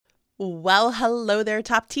Well, hello there,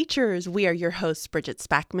 top teachers. We are your hosts, Bridget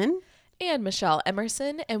Spackman and Michelle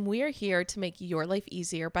Emerson, and we are here to make your life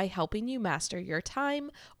easier by helping you master your time,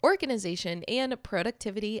 organization, and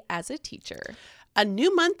productivity as a teacher. A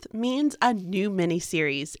new month means a new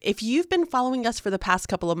mini-series. If you've been following us for the past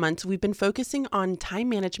couple of months, we've been focusing on time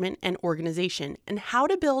management and organization and how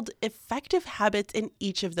to build effective habits in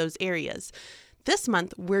each of those areas. This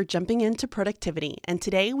month, we're jumping into productivity, and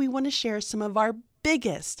today we want to share some of our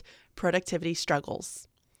biggest productivity struggles.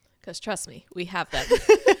 Because trust me, we have them.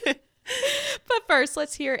 But first,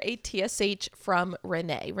 let's hear a TSH from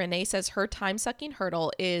Renee. Renee says her time-sucking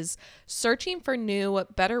hurdle is searching for new,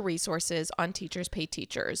 better resources on Teachers Pay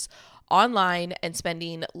Teachers online and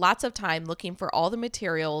spending lots of time looking for all the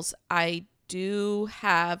materials I do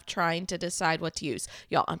have trying to decide what to use.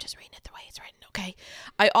 Y'all, I'm just reading it the way it's written. Okay.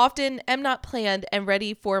 I often am not planned and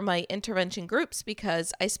ready for my intervention groups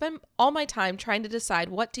because I spend all my time trying to decide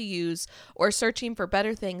what to use or searching for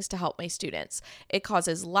better things to help my students. It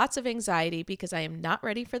causes lots of anxiety because I am not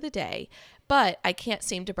ready for the day, but I can't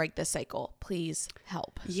seem to break this cycle. Please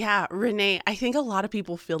help. Yeah, Renee, I think a lot of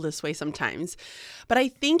people feel this way sometimes, but I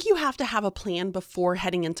think you have to have a plan before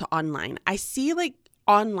heading into online. I see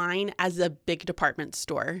online as a big department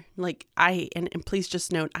store. And please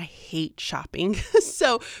just note, I hate shopping.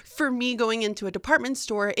 So for me, going into a department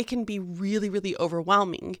store, it can be really, really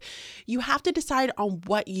overwhelming. You have to decide on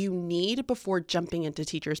what you need before jumping into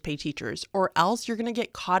Teachers Pay Teachers, or else you're going to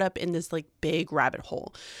get caught up in this big rabbit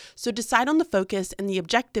hole. So decide on the focus and the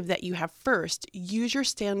objective that you have first. Use your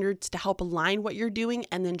standards to help align what you're doing,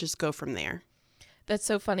 and then just go from there. That's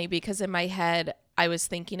so funny because in my head, I was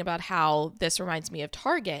thinking about how this reminds me of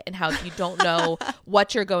Target and how if you don't know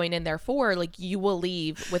what you're going in there for, you will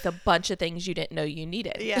leave with a bunch of things you didn't know you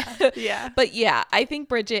needed. Yeah. But yeah, I think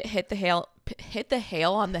Bridget hit the nail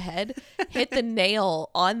on the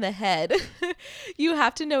head. You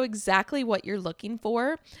have to know exactly what you're looking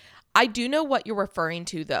for. I do know what you're referring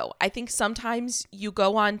to, though. I think sometimes you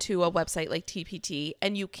go onto a website like TPT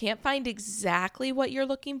and you can't find exactly what you're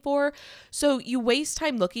looking for. So you waste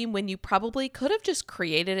time looking when you probably could have just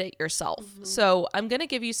created it yourself. Mm-hmm. So I'm going to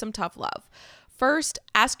give you some tough love. First,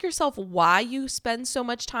 ask yourself why you spend so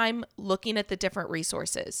much time looking at the different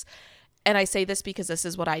resources. And I say this because this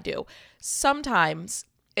is what I do. Sometimes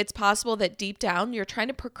it's possible that deep down you're trying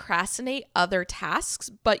to procrastinate other tasks,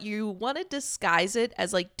 but you want to disguise it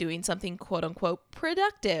as doing something quote unquote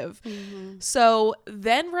productive. Mm-hmm. So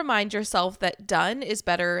then remind yourself that done is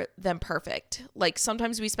better than perfect.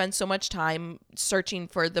 Sometimes we spend so much time searching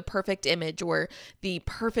for the perfect image or the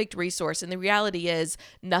perfect resource. And the reality is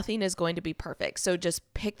nothing is going to be perfect. So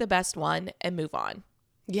just pick the best one and move on.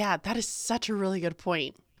 Yeah, that is such a really good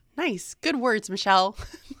point. Nice. Good words, Michelle.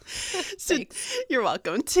 You're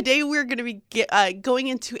welcome. Today, we're going to be going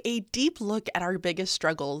into a deep look at our biggest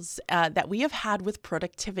struggles that we have had with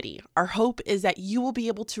productivity. Our hope is that you will be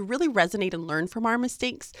able to really resonate and learn from our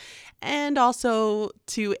mistakes and also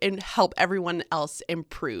to help everyone else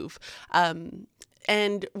improve.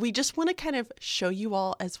 And we just want to kind of show you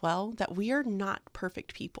all as well that we are not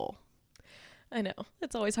perfect people. I know.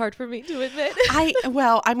 It's always hard for me to admit. I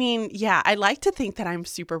like to think that I'm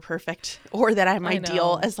super perfect or that I'm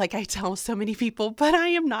ideal, as I tell so many people, but I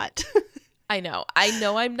am not. I know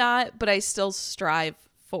I'm not, but I still strive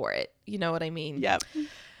for it. You know what I mean? Yep.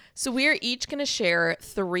 So we're each going to share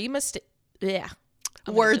 3 mistakes. Yeah.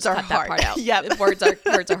 Words are hard. That part out. Yep. Words are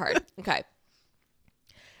hard. Okay.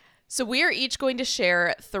 So we are each going to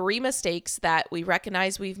share 3 mistakes that we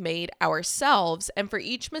recognize we've made ourselves. And for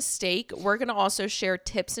each mistake, we're going to also share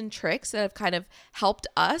tips and tricks that have kind of helped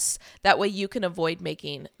us. That way you can avoid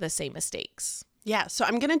making the same mistakes. Yeah. So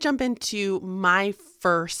I'm going to jump into my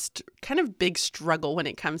first kind of big struggle when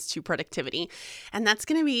it comes to productivity. And that's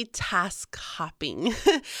going to be task hopping.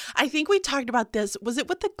 I think we talked about this. Was it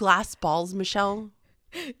with the glass balls, Michelle?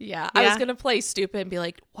 Yeah, I was going to play stupid and be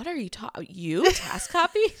like, what are you talking? You task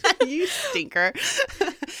copy? You stinker.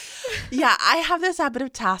 Yeah, I have this habit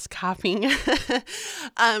of task hopping. And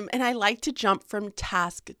I like to jump from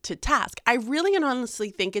task to task. I really and honestly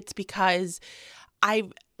think it's because I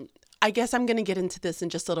guess I'm going to get into this in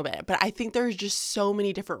just a little bit, but I think there's just so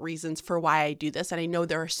many different reasons for why I do this. And I know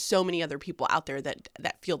there are so many other people out there that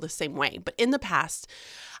feel the same way. But in the past,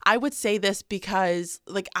 I would say this because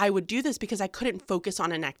I would do this because I couldn't focus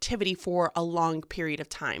on an activity for a long period of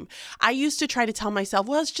time. I used to try to tell myself,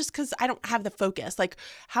 well, it's just because I don't have the focus.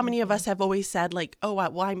 How many of us have always said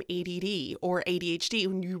I'm ADD or ADHD,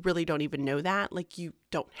 when you really don't even know that. You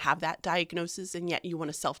don't have that diagnosis and yet you want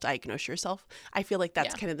to self-diagnose yourself. I feel like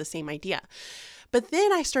that's kind of the same idea. But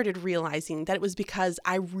then I started realizing that it was because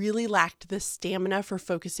I really lacked the stamina for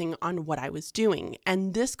focusing on what I was doing.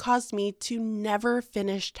 And this caused me to never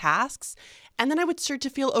finish tasks. And then I would start to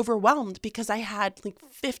feel overwhelmed because I had like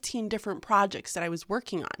 15 different projects that I was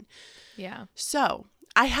working on. Yeah. So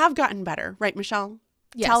I have gotten better, right, Michelle?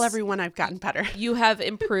 Yes. Tell everyone I've gotten better. You have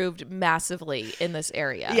improved massively in this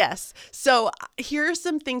area. Yes. So here are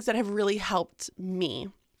some things that have really helped me.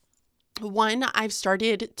 One, I've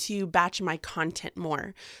started to batch my content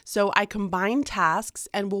more. So I combine tasks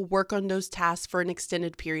and will work on those tasks for an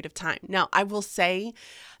extended period of time. Now, I will say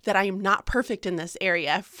that I am not perfect in this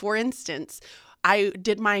area. For instance, I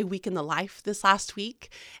did my week in the life this last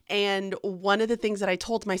week. And one of the things that I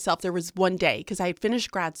told myself, there was one day, because I had finished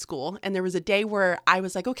grad school, and there was a day where I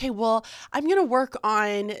was like, okay, well, I'm going to work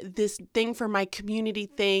on this thing for my community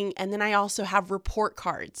thing. And then I also have report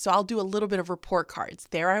cards. So I'll do a little bit of report cards.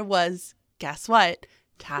 There I was. Guess what?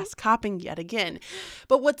 Task hopping yet again.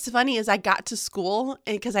 But what's funny is I got to school,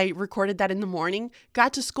 and because I recorded that in the morning,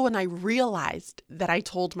 got to school and I realized that I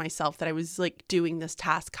told myself that I was like doing this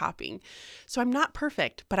task hopping. So I'm not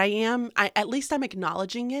perfect, but at least I'm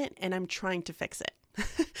acknowledging it and I'm trying to fix it.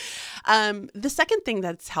 The second thing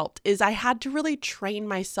that's helped is I had to really train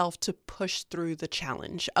myself to push through the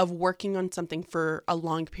challenge of working on something for a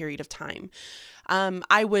long period of time.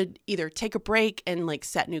 I would either take a break and like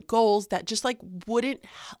set new goals that just like wouldn't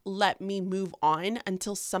let me move on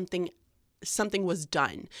until something was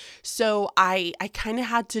done. So I kind of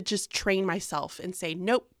had to just train myself and say,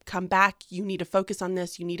 nope, come back. You need to focus on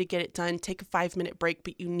this. You need to get it done. Take a 5-minute break,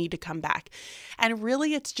 but you need to come back. And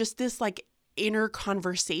really, it's just this like inner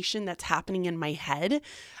conversation that's happening in my head,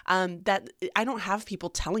 that I don't have people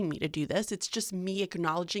telling me to do this. It's just me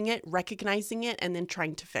acknowledging it, recognizing it, and then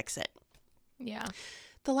trying to fix it. Yeah.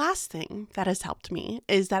 The last thing that has helped me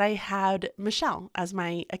is that I had Michelle as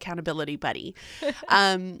my accountability buddy.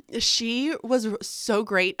 She was so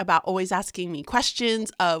great about always asking me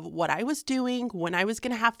questions of what I was doing, when I was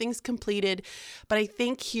going to have things completed. But I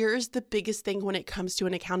think here's the biggest thing when it comes to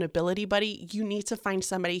an accountability buddy. You need to find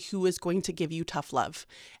somebody who is going to give you tough love.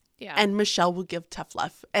 Yeah. And Michelle will give tough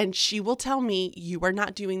love. And she will tell me, you are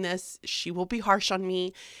not doing this. She will be harsh on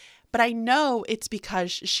me. But I know it's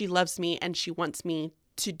because she loves me and she wants me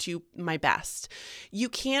to do my best. You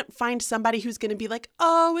can't find somebody who's going to be like,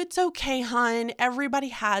 oh, it's okay, hon. Everybody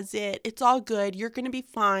has it. It's all good. You're going to be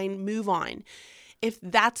fine. Move on. If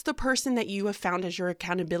that's the person that you have found as your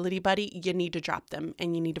accountability buddy, you need to drop them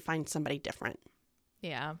and you need to find somebody different.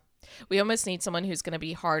 Yeah. We almost need someone who's going to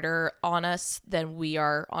be harder on us than we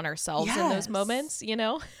are on ourselves in those moments, you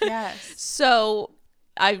know? Yes. So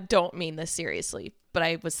I don't mean this seriously, but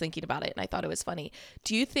I was thinking about it and I thought it was funny.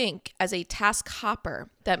 Do you think as a task hopper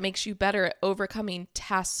that makes you better at overcoming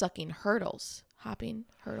task hopping hurdles?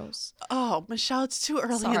 Oh, Michelle, it's too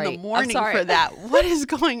early in Sorry. the morning I'm sorry. for that. What is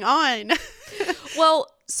going on? Well,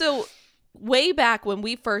 so way back when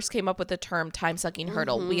we first came up with the term time-sucking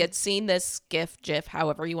hurdle, we had seen this gif,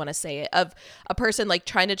 however you want to say it, of a person like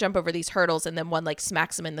trying to jump over these hurdles and then one like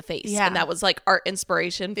smacks them in the face. Yeah. And that was like our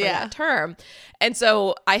inspiration for that term. And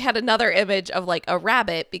so I had another image of like a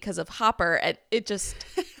rabbit because of Hopper, and it just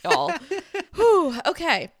all,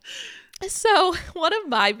 okay. So one of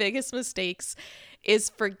my biggest mistakes is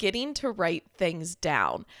forgetting to write things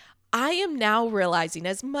down. I am now realizing,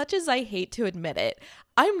 as much as I hate to admit it,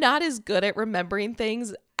 I'm not as good at remembering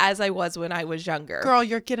things as I was when I was younger. Girl,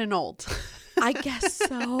 you're getting old. I guess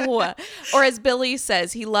so. Or as Billy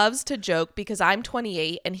says, he loves to joke because I'm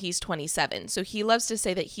 28 and he's 27. So he loves to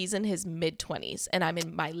say that he's in his mid-20s and I'm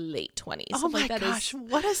in my late 20s. Oh my gosh,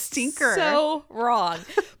 what a stinker. So wrong.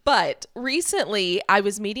 But recently I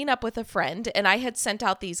was meeting up with a friend and I had sent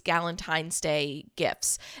out these Galentine's Day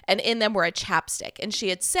gifts, and in them were a chapstick. And she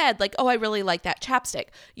had said like, oh, I really like that chapstick.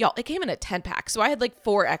 Y'all, it came in a 10-pack. So I had like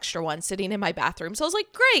 4 extra ones sitting in my bathroom. So I was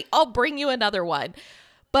like, great, I'll bring you another one.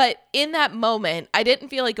 But in that moment, I didn't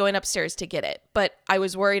feel like going upstairs to get it, but I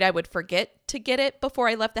was worried I would forget to get it before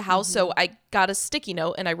I left the house. So I got a sticky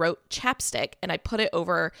note and I wrote chapstick and I put it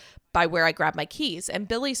over by where I grabbed my keys, and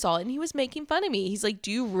Billy saw it and he was making fun of me. He's like, do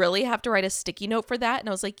you really have to write a sticky note for that? And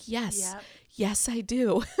I was like, yes, Yep. Yes, I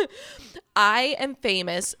do. I am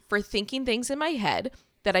famous for thinking things in my head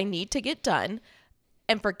that I need to get done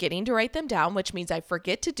and forgetting to write them down, which means I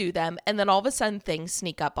forget to do them. And then all of a sudden things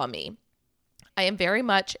sneak up on me. I am very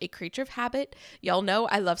much a creature of habit. Y'all know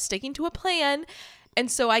I love sticking to a plan. And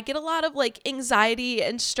so I get a lot of like anxiety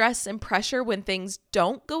and stress and pressure when things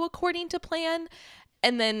don't go according to plan.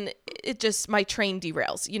 And then it just, my train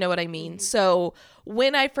derails. You know what I mean? So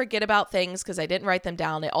when I forget about things because I didn't write them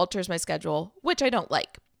down, it alters my schedule, which I don't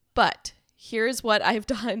like. But here's what I've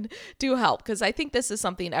done to help, because I think this is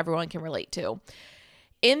something everyone can relate to.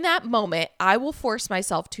 In that moment, I will force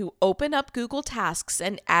myself to open up Google Tasks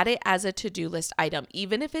and add it as a to-do list item,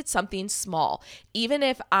 even if it's something small. Even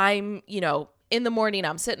if I'm, in the morning,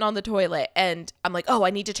 I'm sitting on the toilet and I'm like, oh,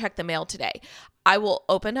 I need to check the mail today. I will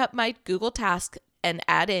open up my Google Task and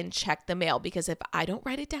add in check the mail, because if I don't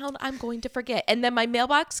write it down, I'm going to forget. And then my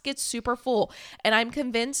mailbox gets super full. And I'm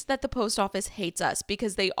convinced that the post office hates us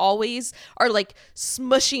because they always are like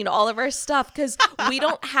smushing all of our stuff, because we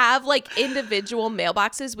don't have like individual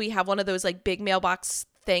mailboxes. We have one of those like big mailbox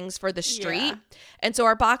things for the street. Yeah. And so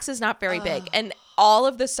our box is not very big. And all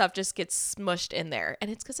of the stuff just gets smushed in there.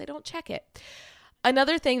 And it's because I don't check it.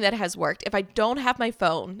 Another thing that has worked, if I don't have my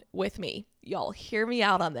phone with me, y'all hear me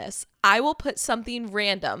out on this, I will put something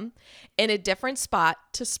random in a different spot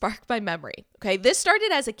to spark my memory. Okay, this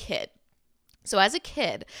started as a kid. So as a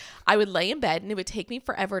kid, I would lay in bed and it would take me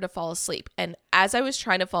forever to fall asleep. And as I was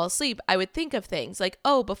trying to fall asleep, I would think of things like,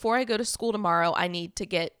 oh, before I go to school tomorrow, I need to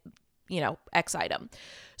get, X item.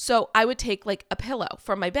 So I would take like a pillow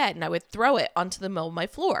from my bed and I would throw it onto the middle of my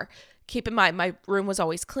floor. Keep in mind, my room was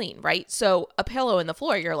always clean, right? So a pillow in the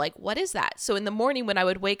floor, you're like, what is that? So in the morning when I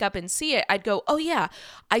would wake up and see it, I'd go, oh yeah,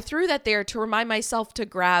 I threw that there to remind myself to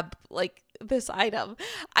grab like this item.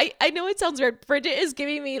 I know it sounds weird. Bridget is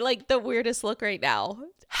giving me like the weirdest look right now.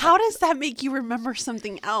 How does that make you remember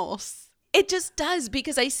something else? It just does,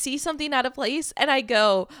 because I see something out of place and I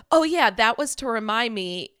go, oh yeah, that was to remind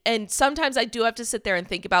me. And sometimes I do have to sit there and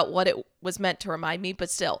think about what it was meant to remind me, but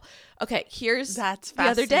still. Okay, here's the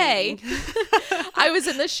other day. I was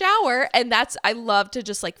in the shower, and I love to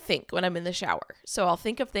just like think when I'm in the shower. So I'll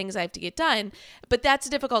think of things I have to get done, but that's a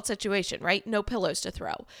difficult situation, right? No pillows to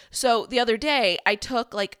throw. So the other day I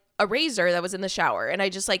took like a razor that was in the shower and I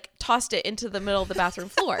just like tossed it into the middle of the bathroom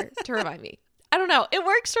floor to remind me. I don't know. It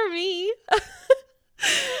works for me.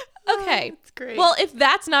 Okay. That's great. Well, if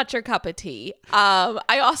that's not your cup of tea,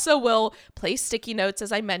 I also will place sticky notes,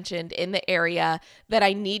 as I mentioned, in the area that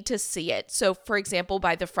I need to see it. So, for example,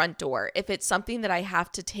 by the front door, if it's something that I have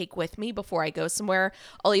to take with me before I go somewhere,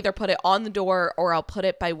 I'll either put it on the door or I'll put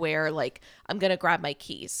it by where, like, I'm going to grab my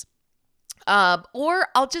keys. Or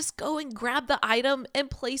I'll just go and grab the item and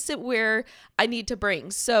place it where I need to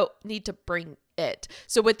bring it.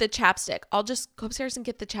 So with the chapstick, I'll just go upstairs and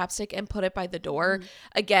get the chapstick and put it by the door. Mm-hmm.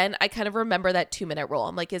 Again, I kind of remember that 2-minute rule.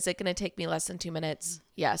 I'm like, is it going to take me less than 2 minutes? Mm-hmm.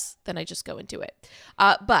 Yes. Then I just go and do it.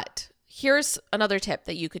 But here's another tip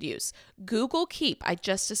that you could use. Google Keep. I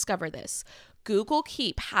just discovered this. Google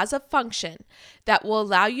Keep has a function that will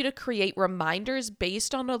allow you to create reminders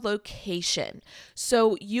based on a location.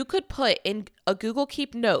 So you could put in a Google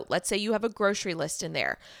Keep note, let's say you have a grocery list in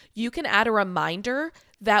there. You can add a reminder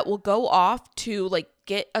that will go off to like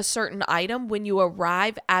get a certain item when you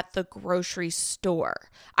arrive at the grocery store.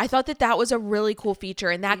 I thought that was a really cool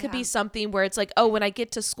feature, and that could be something where it's like, oh, when I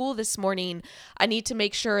get to school this morning, I need to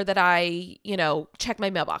make sure that I, check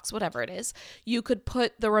my mailbox, whatever it is. You could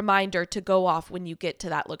put the reminder to go off when you get to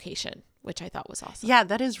that location, which I thought was awesome. Yeah,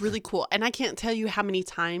 that is really cool. And I can't tell you how many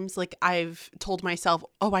times like I've told myself,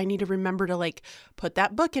 oh, I need to remember to like put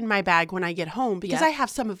that book in my bag when I get home, because I have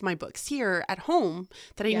some of my books here at home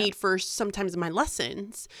that I need for sometimes my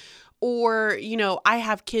lessons. Or, I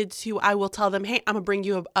have kids who I will tell them, hey, I'm going to bring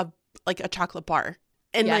you a chocolate bar.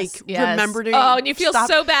 And remember to and you feel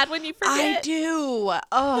so bad when you forget. I do.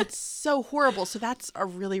 Oh, it's so horrible. So that's a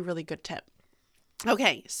really, really good tip.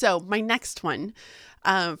 Okay, so my next one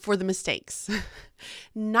for the mistakes.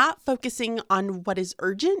 Not focusing on what is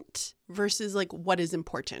urgent versus like what is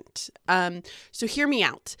important. So hear me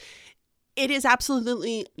out. It is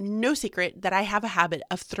absolutely no secret that I have a habit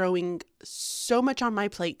of throwing so much on my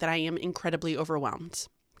plate that I am incredibly overwhelmed.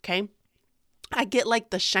 Okay. I get like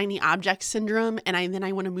the shiny object syndrome, and then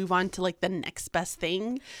I want to move on to like the next best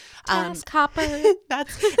thing. Task hopper.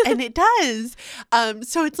 And it does.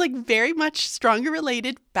 So it's like very much stronger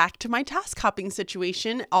related back to my task hopping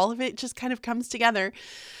situation. All of it just kind of comes together.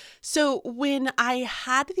 So when I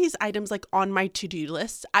had these items like on my to-do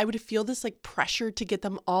list, I would feel this like pressure to get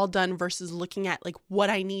them all done versus looking at like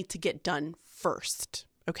what I need to get done first.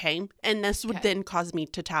 Okay. And this would then cause me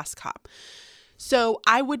to task hop. So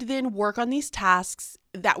I would then work on these tasks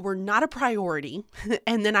that were not a priority,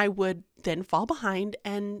 and then I would then fall behind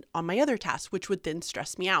and on my other tasks, which would then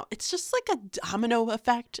stress me out. It's just like a domino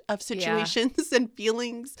effect of situations and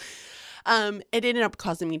feelings. It ended up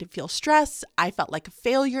causing me to feel stress. I felt like a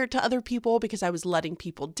failure to other people because I was letting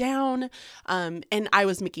people down. And I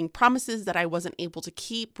was making promises that I wasn't able to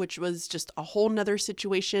keep, which was just a whole nother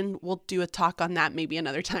situation. We'll do a talk on that maybe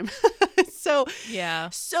another time.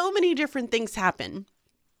 So many different things happen.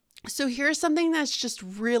 So here's something that's just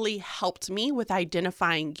really helped me with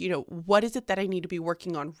identifying, what is it that I need to be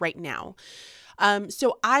working on right now?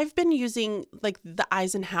 So I've been using like the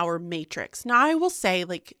Eisenhower matrix. Now I will say,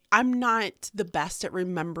 like, I'm not the best at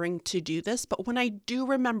remembering to do this, but when I do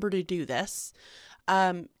remember to do this,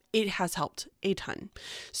 it has helped a ton.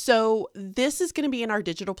 So this is going to be in our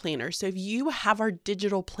digital planner. So if you have our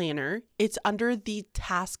digital planner, it's under the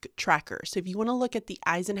task tracker. So if you want to look at the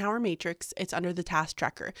Eisenhower matrix, it's under the task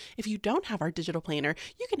tracker. If you don't have our digital planner,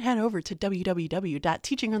 you can head over to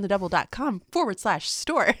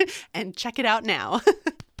www.teachingonthedouble.com/store and check it out now.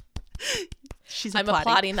 I'm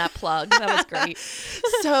applauding that plug. That was great.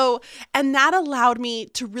 And that allowed me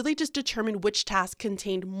to really just determine which tasks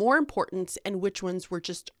contained more importance and which ones were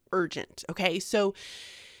just urgent. Okay. So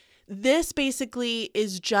this basically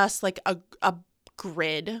is just like a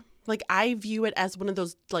grid. Like I view it as one of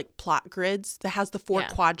those like plot grids that has the 4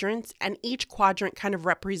 quadrants, and each quadrant kind of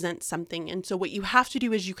represents something. And so what you have to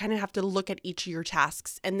do is you kind of have to look at each of your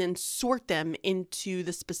tasks and then sort them into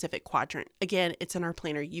the specific quadrant. Again, it's in our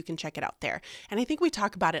planner. You can check it out there. And I think we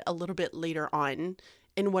talk about it a little bit later on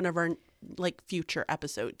in one of our like future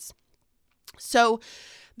episodes. So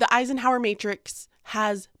the Eisenhower matrix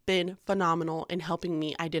has been phenomenal in helping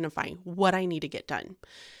me identify what I need to get done.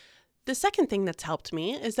 The second thing that's helped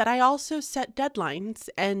me is that I also set deadlines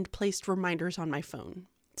and placed reminders on my phone.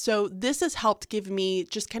 So this has helped give me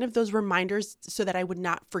just kind of those reminders so that I would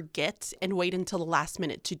not forget and wait until the last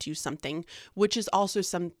minute to do something, which is also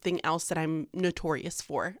something else that I'm notorious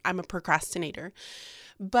for. I'm a procrastinator.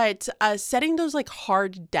 But setting those like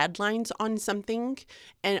hard deadlines on something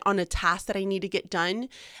and on a task that I need to get done,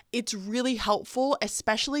 it's really helpful,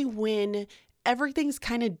 especially when everything's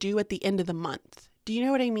kind of due at the end of the month. Do you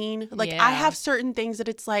know what I mean? Like I have certain things that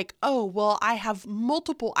it's like, oh, well, I have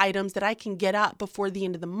multiple items that I can get up before the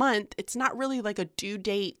end of the month. It's not really like a due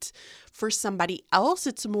date for somebody else.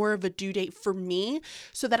 It's more of a due date for me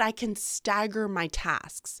so that I can stagger my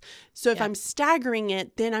tasks. So if I'm staggering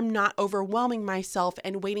it, then I'm not overwhelming myself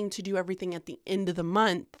and waiting to do everything at the end of the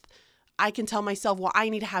month. I can tell myself, well, I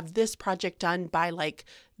need to have this project done by like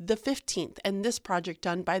the 15th and this project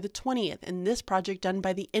done by the 20th and this project done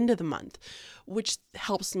by the end of the month, which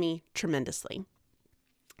helps me tremendously.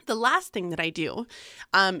 The last thing that I do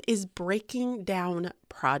is breaking down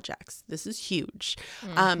projects. This is huge.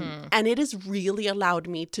 And it has really allowed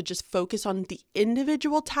me to just focus on the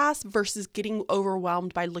individual tasks versus getting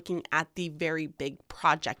overwhelmed by looking at the very big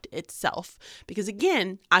project itself. Because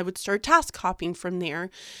again, I would start task copying from there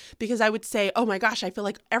because I would say, oh my gosh, I feel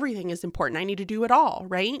like everything is important. I need to do it all,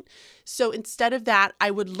 right? So instead of that, I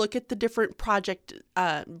would look at the different project,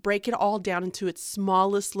 break it all down into its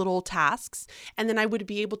smallest little tasks, and then I would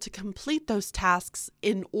be able to complete those tasks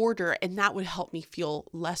in order, and that would help me feel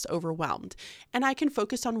less overwhelmed. And I can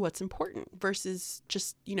focus on what's important versus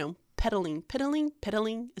just, pedaling.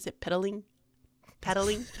 Is it pedaling?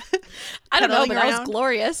 Pedaling? I don't know, but that was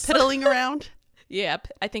glorious. Pedaling around? Yeah,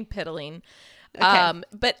 I think pedaling. Okay.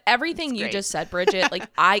 But everything you just said, Bridget, like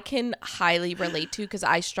I can highly relate to because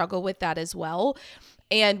I struggle with that as well.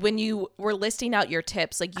 And when you were listing out your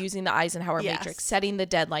tips, like using the Eisenhower matrix, setting the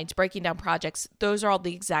deadlines, breaking down projects, those are all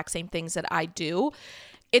the exact same things that I do.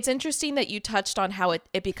 It's interesting that you touched on how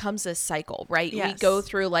it becomes a cycle, right? Yes. We go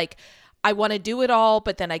through like, I want to do it all,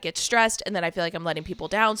 but then I get stressed and then I feel like I'm letting people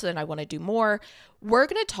down. So then I want to do more. We're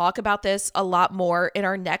going to talk about this a lot more in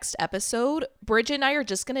our next episode. Bridget and I are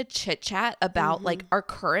just going to chit chat about like our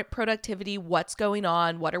current productivity, what's going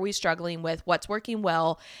on, what are we struggling with, what's working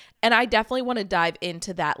well. And I definitely want to dive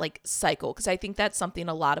into that like cycle because I think that's something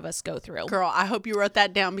a lot of us go through. Girl, I hope you wrote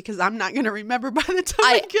that down because I'm not going to remember by the time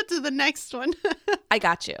I get to the next one. I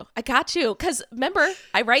got you. Because remember,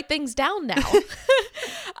 I write things down now.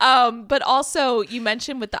 But also you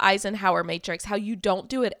mentioned with the Eisenhower matrix, how you don't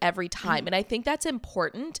do it every time. And I think that's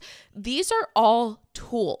important. These are all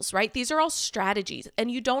tools, right? These are all strategies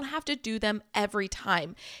and you don't have to do them every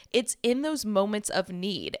time. It's in those moments of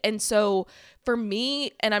need. And so for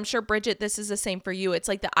me, and I'm sure Bridget, this is the same for you. It's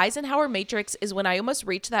like the Eisenhower matrix is when I almost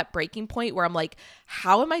reach that breaking point where I'm like,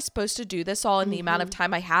 how am I supposed to do this all in the amount of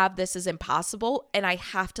time I have? This is impossible. And I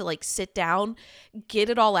have to like sit down, get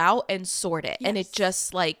it all out and sort it. Yes. And it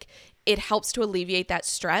just like, it helps to alleviate that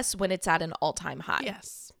stress when it's at an all-time high.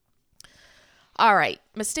 Yes. All right.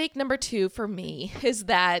 Mistake number 2 for me is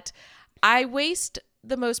that I waste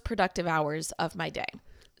the most productive hours of my day.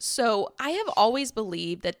 So I have always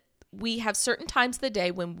believed that we have certain times of the day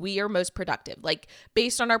when we are most productive, like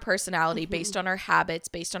based on our personality, based on our habits,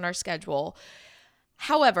 based on our schedule.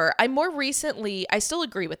 However, I still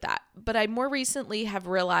agree with that, but I more recently have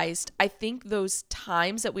realized I think those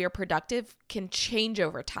times that we are productive can change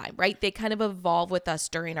over time, right? They kind of evolve with us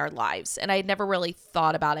during our lives. And I had never really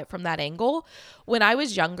thought about it from that angle. When I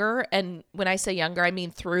was younger, and when I say younger, I mean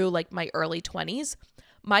through like my early 20s,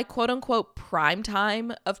 my quote unquote prime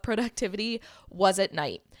time of productivity was at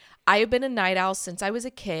night. I have been a night owl since I was a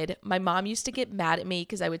kid. My mom used to get mad at me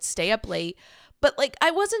because I would stay up late. But like, I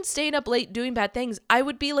wasn't staying up late doing bad things. I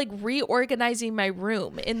would be like reorganizing my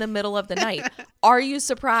room in the middle of the night. Are you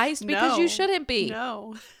surprised? Because you shouldn't be.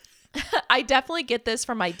 No. I definitely get this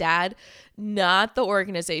from my dad, not the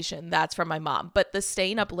organization. That's from my mom. But the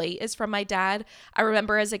staying up late is from my dad. I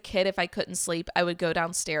remember as a kid, if I couldn't sleep, I would go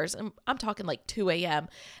downstairs, and I'm talking like 2 a.m.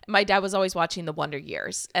 My dad was always watching The Wonder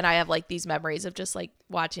Years. And I have like these memories of just like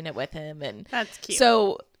watching it with him. And that's cute.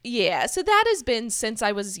 So yeah, so that has been since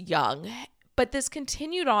I was young. But this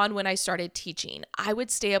continued on when I started teaching. I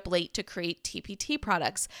would stay up late to create TPT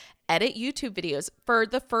products, edit YouTube videos. For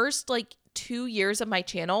the first like 2 years of my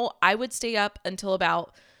channel, I would stay up until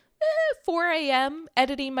about 4 a.m.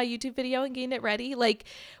 editing my YouTube video and getting it ready.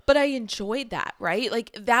 But I enjoyed that, right?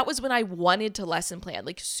 Like that was when I wanted to lesson plan,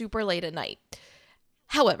 like super late at night.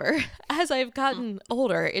 However, as I've gotten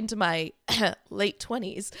older into my late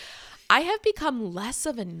 20s, I have become less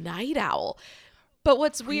of a night owl. But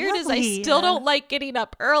what's weird is I still don't like getting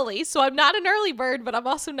up early. So I'm not an early bird, but I'm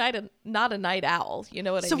also not a night owl. You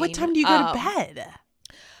know what I mean? So what time do you go to bed?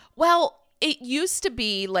 Well, it used to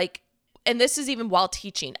be like, and this is even while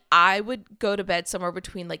teaching, I would go to bed somewhere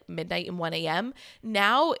between like midnight and 1 a.m.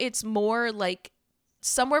 Now it's more like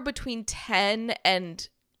somewhere between 10 and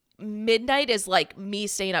midnight is like me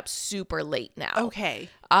staying up super late now. Okay.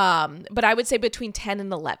 But I would say between 10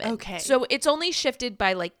 and 11. Okay. So it's only shifted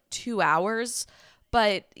by like 2 hours.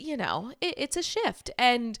 But, you know, it's a shift.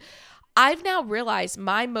 And I've now realized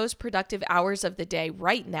my most productive hours of the day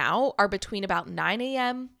right now are between about 9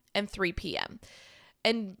 a.m. and 3 p.m.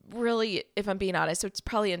 And really, if I'm being honest, it's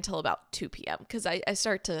probably until about 2 p.m. because I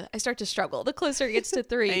start to struggle the closer it gets to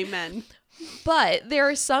 3. Amen. But there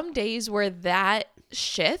are some days where that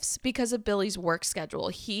shifts because of Billy's work schedule.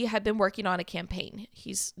 He had been working on a campaign.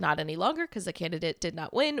 He's not any longer because the candidate did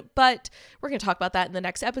not win, but we're going to talk about that in the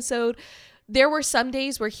next episode. There were some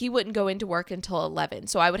days where he wouldn't go into work until 11.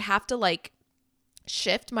 So I would have to like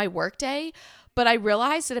shift my work day. But I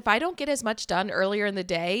realized that if I don't get as much done earlier in the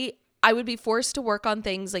day, I would be forced to work on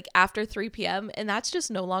things like after 3 p.m. And that's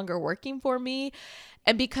just no longer working for me.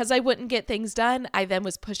 And because I wouldn't get things done, I then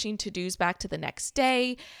was pushing to-dos back to the next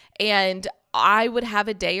day. And I would have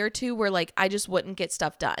a day or two where like I just wouldn't get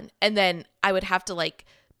stuff done. And then I would have to like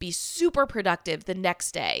be super productive the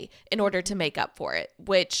next day in order to make up for it,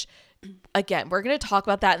 which again, we're going to talk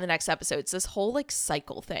about that in the next episode. It's this whole like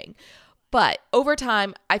cycle thing. But over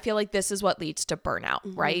time, I feel like this is what leads to burnout,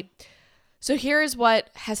 right? So here is what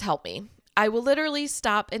has helped me. I will literally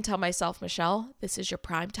stop and tell myself, Michelle, this is your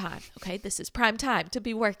prime time. Okay. This is prime time to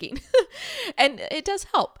be working. And it does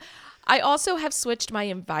help. I also have switched my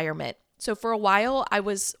environment. So for a while I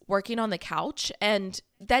was working on the couch and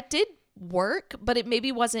that did work, but it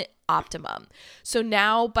maybe wasn't optimum. So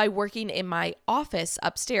now by working in my office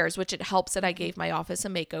upstairs, which it helps that I gave my office a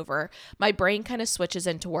makeover, my brain kind of switches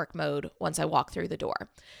into work mode once I walk through the door.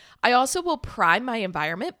 I also will prime my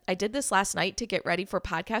environment. I did this last night to get ready for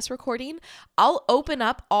podcast recording. I'll open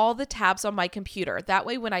up all the tabs on my computer. That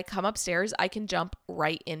way, when I come upstairs, I can jump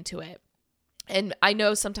right into it. And I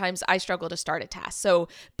know sometimes I struggle to start a task. So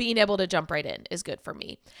being able to jump right in is good for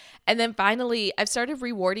me. And then finally, I've started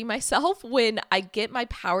rewarding myself when I get my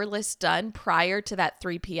power list done prior to that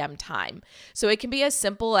 3 p.m. time. So it can be as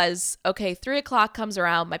simple as, okay, 3 o'clock comes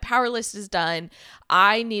around, my power list is done.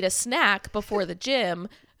 I need a snack before the gym.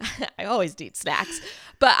 I always need snacks,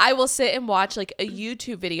 but I will sit and watch like a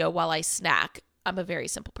YouTube video while I snack. I'm a very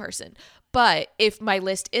simple person. But if my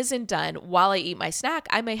list isn't done while I eat my snack,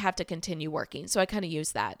 I may have to continue working. So I kind of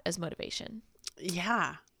use that as motivation.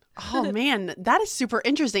 Yeah. Oh man, that is super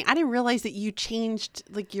interesting. I didn't realize that you changed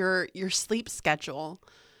like your sleep schedule.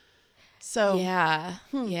 So yeah.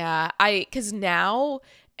 Because now,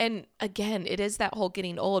 and again, it is that whole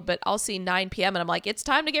getting old, but I'll see 9 p.m. and I'm like, it's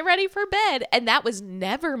time to get ready for bed. And that was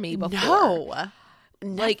never me before. No.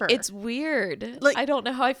 Never. Like, it's weird. Like, I don't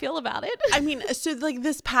know how I feel about it. I mean, so like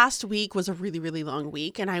this past week was a really, really long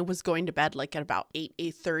week and I was going to bed like at about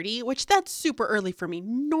 8:30, which that's super early for me.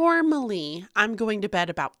 Normally, I'm going to bed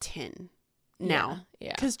about 10 now.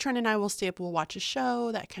 Yeah. Because Trent and I will stay up, we'll watch a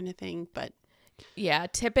show, that kind of thing. But yeah,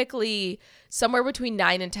 typically somewhere between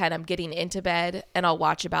 9 and 10, I'm getting into bed and I'll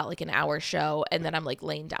watch about like an hour show and then I'm like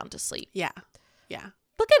laying down to sleep. Yeah.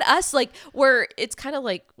 look at us, like where it's kind of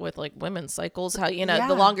like with like women's cycles, how, you know, Yeah.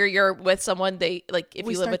 the longer you're with someone, they like, if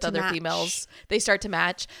We you live start with to other match. females, they start to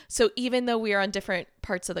match. So even though we are on different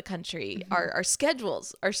parts of the country, our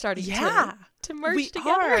schedules are starting Yeah. to merge We together.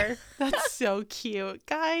 are. That's so cute.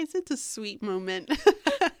 Guys, it's a sweet moment.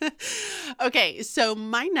 Okay, so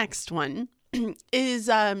my next one is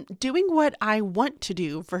doing what I want to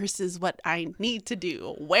do versus what I need to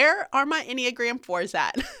do. Where are my Enneagram 4s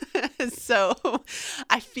at? So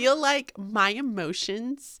I feel like my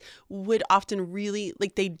emotions would often really,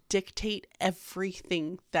 like, they dictate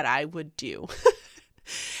everything that I would do.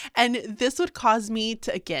 And this would cause me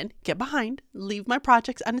to, again, get behind, leave my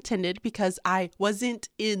projects unattended because I wasn't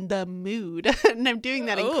in the mood. And I'm doing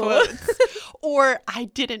that in quotes. Or I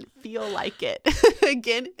didn't feel like it.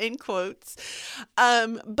 Again, in quotes.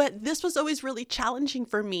 But this was always really challenging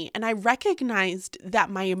for me. And I recognized that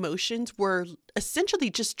my emotions were essentially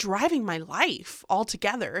just driving my life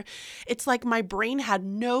altogether. It's like my brain had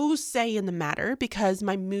no say in the matter because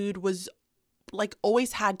my mood was like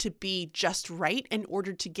always had to be just right in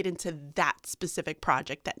order to get into that specific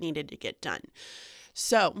project that needed to get done.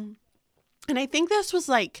 So, and I think this was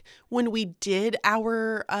like when we did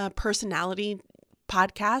our personality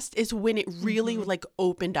podcast is when it really like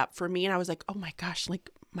opened up for me. And I was like, oh my gosh, like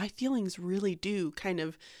my feelings really do kind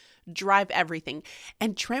of drive everything.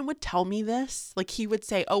 And Trent would tell me this, like he would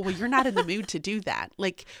say, oh, well, you're not in the mood to do that.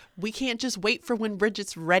 Like we can't just wait for when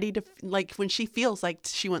Bridget's ready to, like when she feels like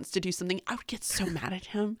she wants to do something. I would get so mad at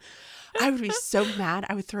him. I would be so mad.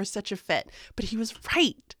 I would throw such a fit, but he was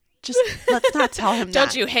right. Just let's not tell him that.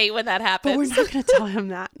 Don't you hate when that happens? But we're not going to tell him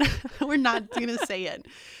that. We're not going to say it.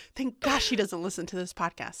 Thank gosh he doesn't listen to this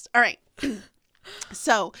podcast. All right.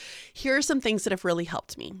 So here are some things that have really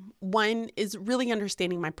helped me. One is really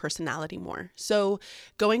understanding my personality more. So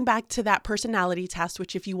going back to that personality test,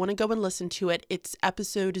 which if you want to go and listen to it, it's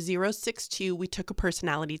episode 062. We took a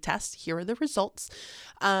personality test. Here are the results.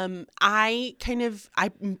 I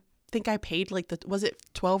think I paid like was it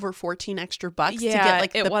 12 or 14 extra bucks to get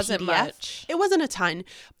like it the wasn't PDF. much. It wasn't a ton,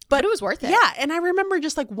 But it was worth it. Yeah. And I remember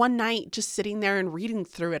just like one night just sitting there and reading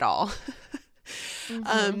through it all.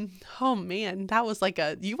 Oh man, that was like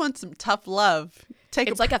you want some tough love.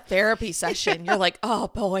 It's like a therapy session. You're like, oh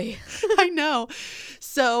boy. I know.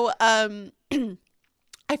 So,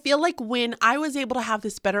 I feel like when I was able to have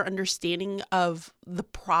this better understanding of the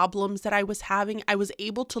problems that I was having, I was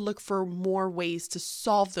able to look for more ways to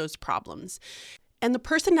solve those problems. And the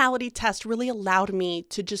personality test really allowed me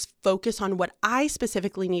to just focus on what I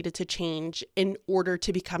specifically needed to change in order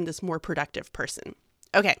to become this more productive person.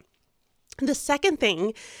 Okay. The second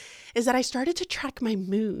thing is that I started to track my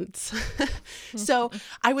moods. So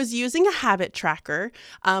I was using a habit tracker,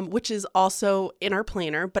 which is also in our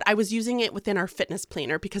planner, but I was using it within our fitness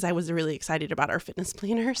planner because I was really excited about our fitness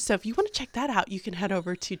planner. So if you want to check that out, you can head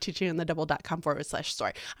over to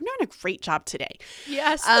tjandthedouble.com/story. I'm doing a great job today.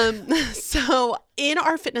 Yes. So in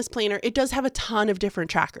our fitness planner, it does have a ton of different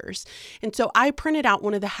trackers. And so I printed out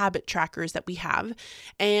one of the habit trackers that we have,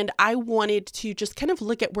 and I wanted to just kind of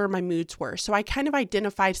look at where my moods were. So I kind of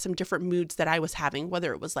identified some different moods that I was having,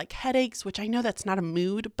 whether it was like headaches, which I know that's not a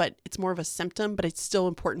mood, but it's more of a symptom, but it's still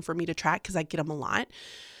important for me to track because I get them a lot.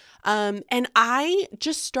 And I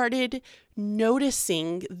just started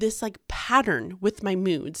noticing this like pattern with my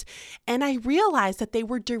moods. And I realized that they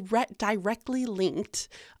were directly linked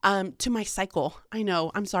to my cycle. I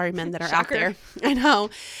know. I'm sorry, men that are Shocker. out there. I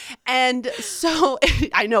know. And so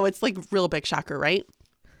I know it's like real big shocker, right?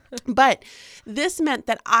 But this meant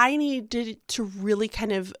that I needed to really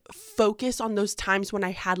kind of focus on those times when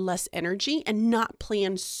I had less energy and not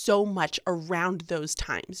plan so much around those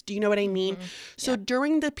times. Do you know what I mean? So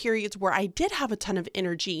during the periods where I did have a ton of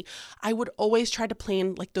energy, I would always try to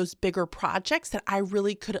plan like those bigger projects that I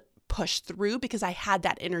really could push through because I had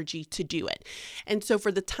that energy to do it. And so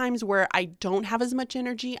for the times where I don't have as much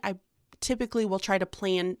energy, I typically will try to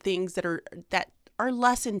plan things that are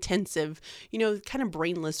less intensive, kind of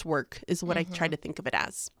brainless work is what I try to think of it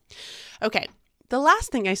as. Okay. The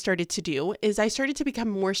last thing I started to do is I started to become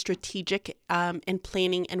more strategic in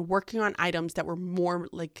planning and working on items that were more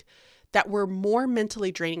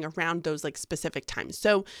mentally draining around those like specific times.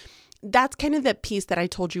 So that's kind of that piece that I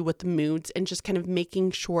told you with the moods and just kind of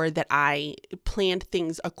making sure that I planned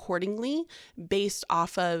things accordingly based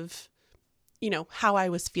off of how I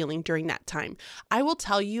was feeling during that time. I will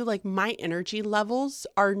tell you, like, my energy levels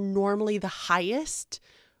are normally the highest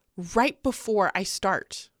right before I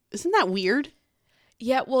start. Isn't that weird?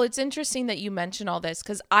 Yeah, well, it's interesting that you mention all this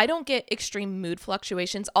because I don't get extreme mood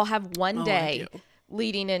fluctuations. I'll have one day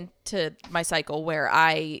leading into my cycle where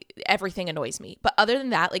everything annoys me. But other than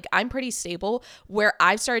that, like I'm pretty stable. Where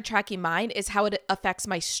I've started tracking mine is how it affects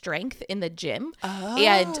my strength in the gym.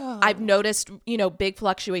 And I've noticed, big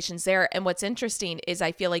fluctuations there. And what's interesting is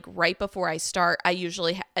I feel like right before I start, I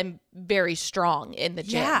usually am very strong in the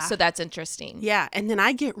gym. Yeah. So that's interesting. Yeah. And then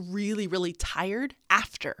I get really, really tired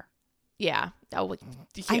after. Yeah. Oh,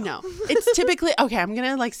 I know. It's typically, okay, I'm going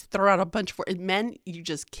to like throw out a bunch for men. You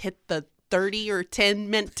just hit the 30 or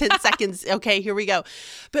 10 seconds. Okay, here we go.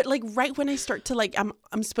 But like right when I start to like,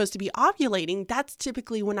 I'm supposed to be ovulating. That's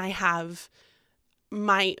typically when I have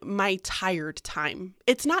my tired time.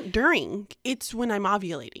 It's not during, it's when I'm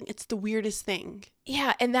ovulating. It's the weirdest thing.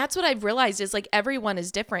 Yeah. And that's what I've realized is like everyone is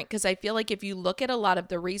different, because I feel like if you look at a lot of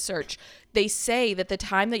the research, they say that the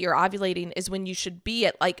time that you're ovulating is when you should be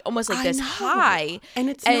at like almost like this high. And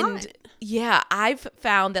it's not. Yeah. I've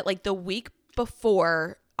found that like the week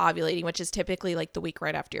before ovulating, which is typically like the week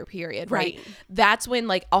right after your period, right? That's when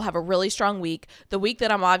like I'll have a really strong week. The week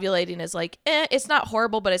that I'm ovulating is like, it's not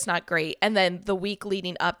horrible, but it's not great. And then the week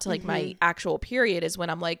leading up to like my actual period is when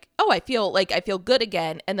I'm like, oh, I feel good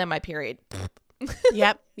again. And then my period.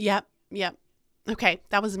 Yep. Okay,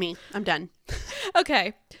 that was me. I'm done.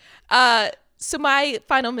 Okay. So my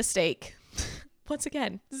final mistake, once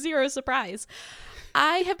again, zero surprise.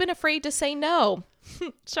 I have been afraid to say no.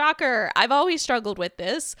 Shocker. I've always struggled with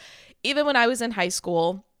this. Even when I was in high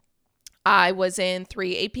school, I was in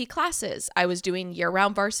 3 AP classes. I was doing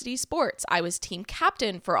year-round varsity sports. I was team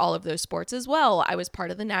captain for all of those sports as well. I was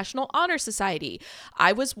part of the National Honor Society.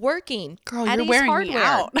 I was working Girl, at you're Ace wearing Hardware. me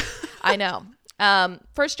out. I know.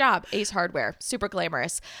 First job, Ace Hardware, super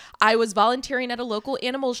glamorous. I was volunteering at a local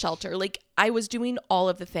animal shelter. Like I was doing all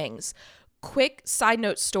of the things. Quick side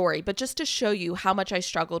note story, but just to show you how much I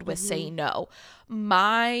struggled with saying no.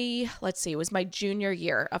 It was my junior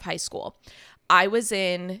year of high school. I was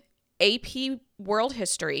in AP World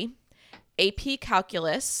History, AP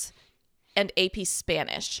Calculus, and AP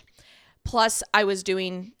Spanish. Plus I was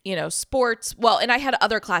doing, sports. Well, and I had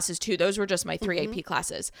other classes too. Those were just my 3 AP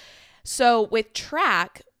classes. So with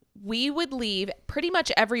track, we would leave pretty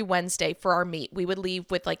much every Wednesday for our meet. We would leave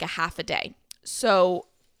with like a half a day. So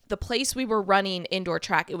the place we were running indoor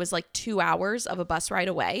track, it was like 2 hours of a bus ride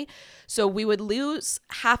away. So we would lose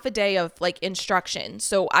half a day of like instruction.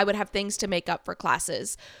 So I would have things to make up for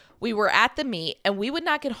classes. We were at the meet and we would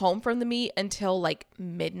not get home from the meet until like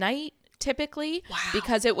midnight typically. Wow.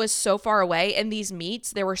 Because it was so far away. And these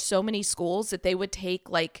meets, there were so many schools that they would take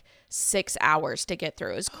like 6 hours to get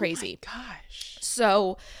through. It was crazy. Oh my gosh.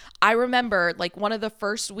 So I remember like one of the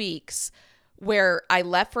first weeks where I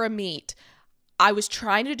left for a meet, I was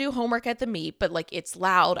trying to do homework at the meet, but like it's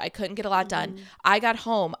loud. I couldn't get a lot done. I got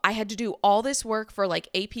home. I had to do all this work for like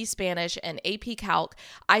AP Spanish and AP Calc.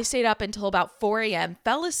 I stayed up until about 4 a.m.,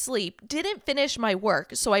 fell asleep, didn't finish my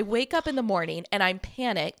work. So I wake up in the morning and I'm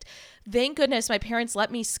panicked. Thank goodness my parents let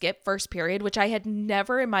me skip first period, which I had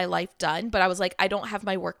never in my life done. But I was like, I don't have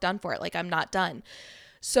my work done for it. Like I'm not done.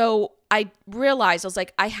 So I realized I was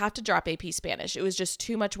like, I have to drop AP Spanish. It was just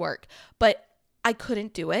too much work. But I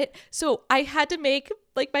couldn't do it. So I had to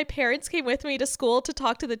my parents came with me to school to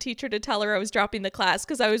talk to the teacher to tell her I was dropping the class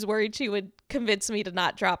because I was worried she would convince me to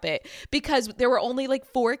not drop it because there were only like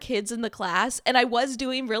 4 kids in the class and I was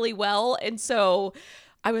doing really well. And so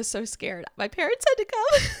I was so scared. My parents had to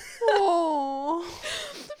come. Oh.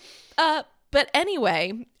 But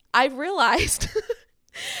anyway, I realized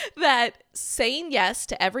that saying yes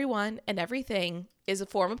to everyone and everything is a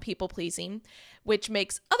form of people pleasing, which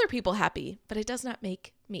makes other people happy, but it does not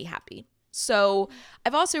make me happy. So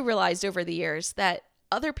I've also realized over the years that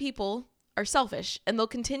other people are selfish and they'll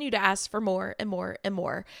continue to ask for more and more and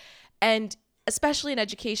more. And especially in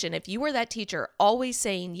education, if you are that teacher always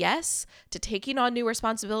saying yes to taking on new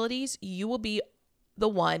responsibilities, you will be the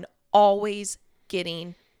one always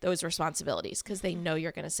getting those responsibilities because they know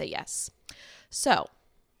you're going to say yes. So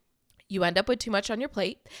you end up with too much on your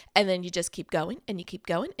plate and then you just keep going and you keep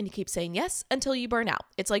going and you keep saying yes until you burn out.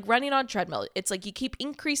 It's like running on a treadmill. It's like you keep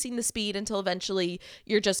increasing the speed until eventually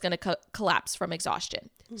you're just going to collapse from exhaustion.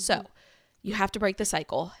 Mm-hmm. So you have to break the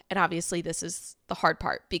cycle. And obviously this is the hard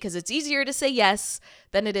part because it's easier to say yes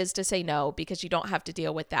than it is to say no because you don't have to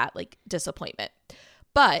deal with that like disappointment.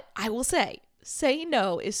 But I will say, saying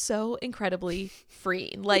no is so incredibly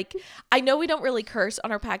freeing. Like, I know we don't really curse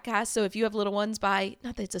on our podcast. So if you have little ones not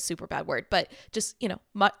that it's a super bad word, but just,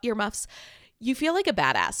 earmuffs, you feel like a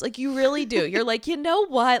badass. Like you really do. You're like, you know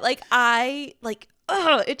what? Like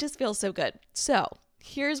it just feels so good. So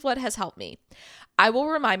here's what has helped me. I will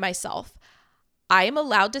remind myself, I am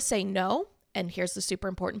allowed to say no and here's the super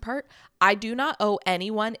important part, I do not owe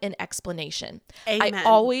anyone an explanation. Amen.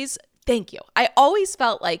 Thank you. I always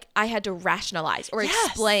felt like I had to rationalize or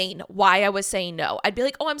explain why I was saying no. I'd be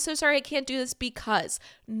like, oh, I'm so sorry. I can't do this because.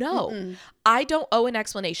 No, I don't owe an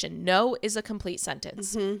explanation. No is a complete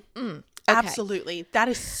sentence. Okay. Absolutely. That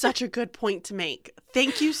is such a good point to make.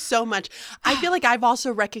 Thank you so much. I feel like I've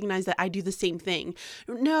also recognized that I do the same thing.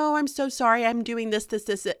 No, I'm so sorry. I'm doing this.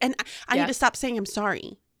 And I need to stop saying I'm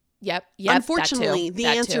sorry. Yep. Unfortunately, the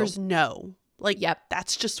answer is no. Like, yep.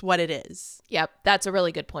 That's just what it is. Yep. That's a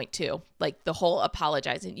really good point too. Like the whole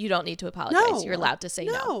apologizing. You don't need to apologize. No. You're allowed to say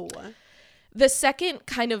no. The second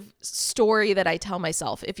kind of story that I tell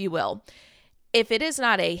myself, if you will, if it is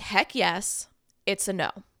not a heck yes, it's a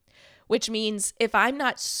no. Which means if I'm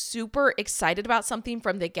not super excited about something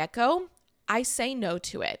from the get-go, I say no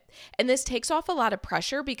to it. And this takes off a lot of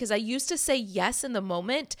pressure because I used to say yes in the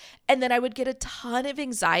moment and then I would get a ton of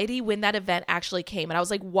anxiety when that event actually came. And I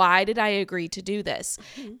was like, why did I agree to do this?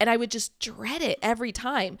 And I would just dread it every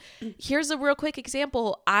time. Here's a real quick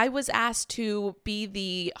example. I was asked to be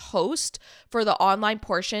the host for the online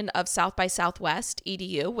portion of South by Southwest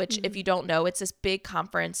EDU, which if you don't know, it's this big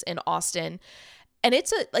conference in Austin. And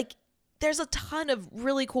it's there's a ton of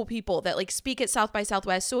really cool people that speak at South by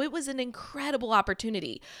Southwest. So it was an incredible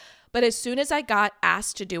opportunity. But as soon as I got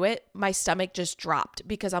asked to do it, my stomach just dropped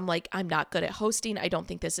because I'm like, I'm not good at hosting. I don't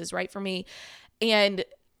think this is right for me. And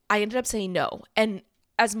I ended up saying no. And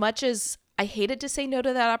as much as I hated to say no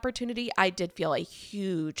to that opportunity, I did feel a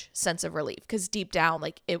huge sense of relief because deep down,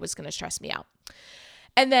 it was going to stress me out.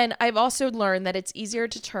 And then I've also learned that it's easier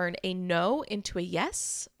to turn a no into a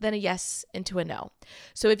yes than a yes into a no.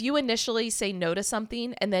 So if you initially say no to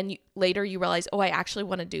something and then later you realize, oh, I actually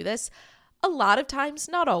want to do this, a lot of times,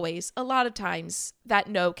 not always, a lot of times that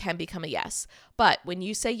no can become a yes. But when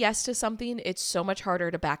you say yes to something, it's so much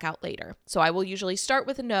harder to back out later. So I will usually start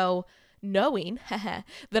with a no, knowing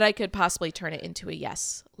that I could possibly turn it into a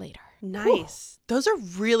yes later. Nice. Those are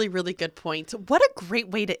really, really good points. What a great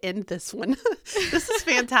way to end this one. This is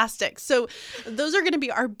fantastic. So those are going to be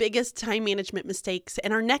our biggest time management mistakes.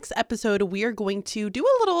 In our next episode, we are going to do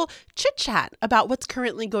a little chit chat about what's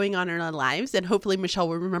currently going on in our lives. And hopefully Michelle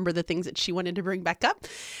will remember the things that she wanted to bring back up.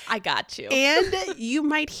 I got you. And you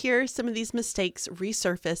might hear some of these mistakes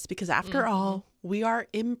resurface because after all, we are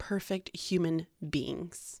imperfect human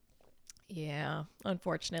beings. Yeah,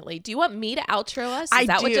 unfortunately. Do you want me to outro us? Is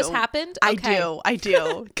that what just happened? Okay. I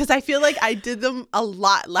do. Because I feel like I did them a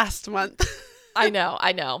lot last month. I know.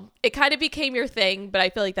 It kind of became your thing, but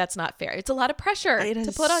I feel like that's not fair. It's a lot of pressure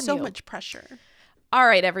to put on you. So much pressure. All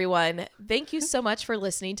right, everyone. Thank you so much for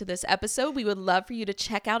listening to this episode. We would love for you to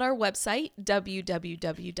check out our website,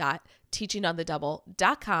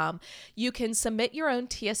 www.teachingonthedouble.com. You can submit your own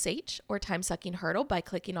TSH or time-sucking hurdle by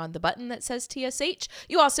clicking on the button that says TSH.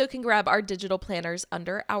 You also can grab our digital planners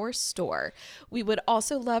under our store. We would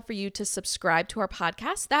also love for you to subscribe to our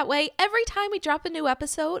podcast. That way, every time we drop a new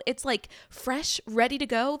episode, it's fresh, ready to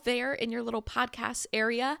go there in your little podcast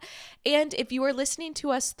area. And if you are listening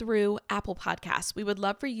to us through Apple Podcasts, we would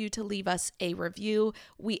love for you to leave us a review.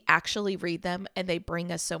 We actually read them and they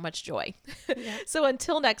bring us so much joy. Yeah. So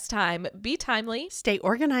until next time, be timely, stay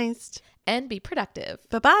organized, and be productive.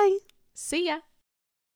 Bye-bye. See ya.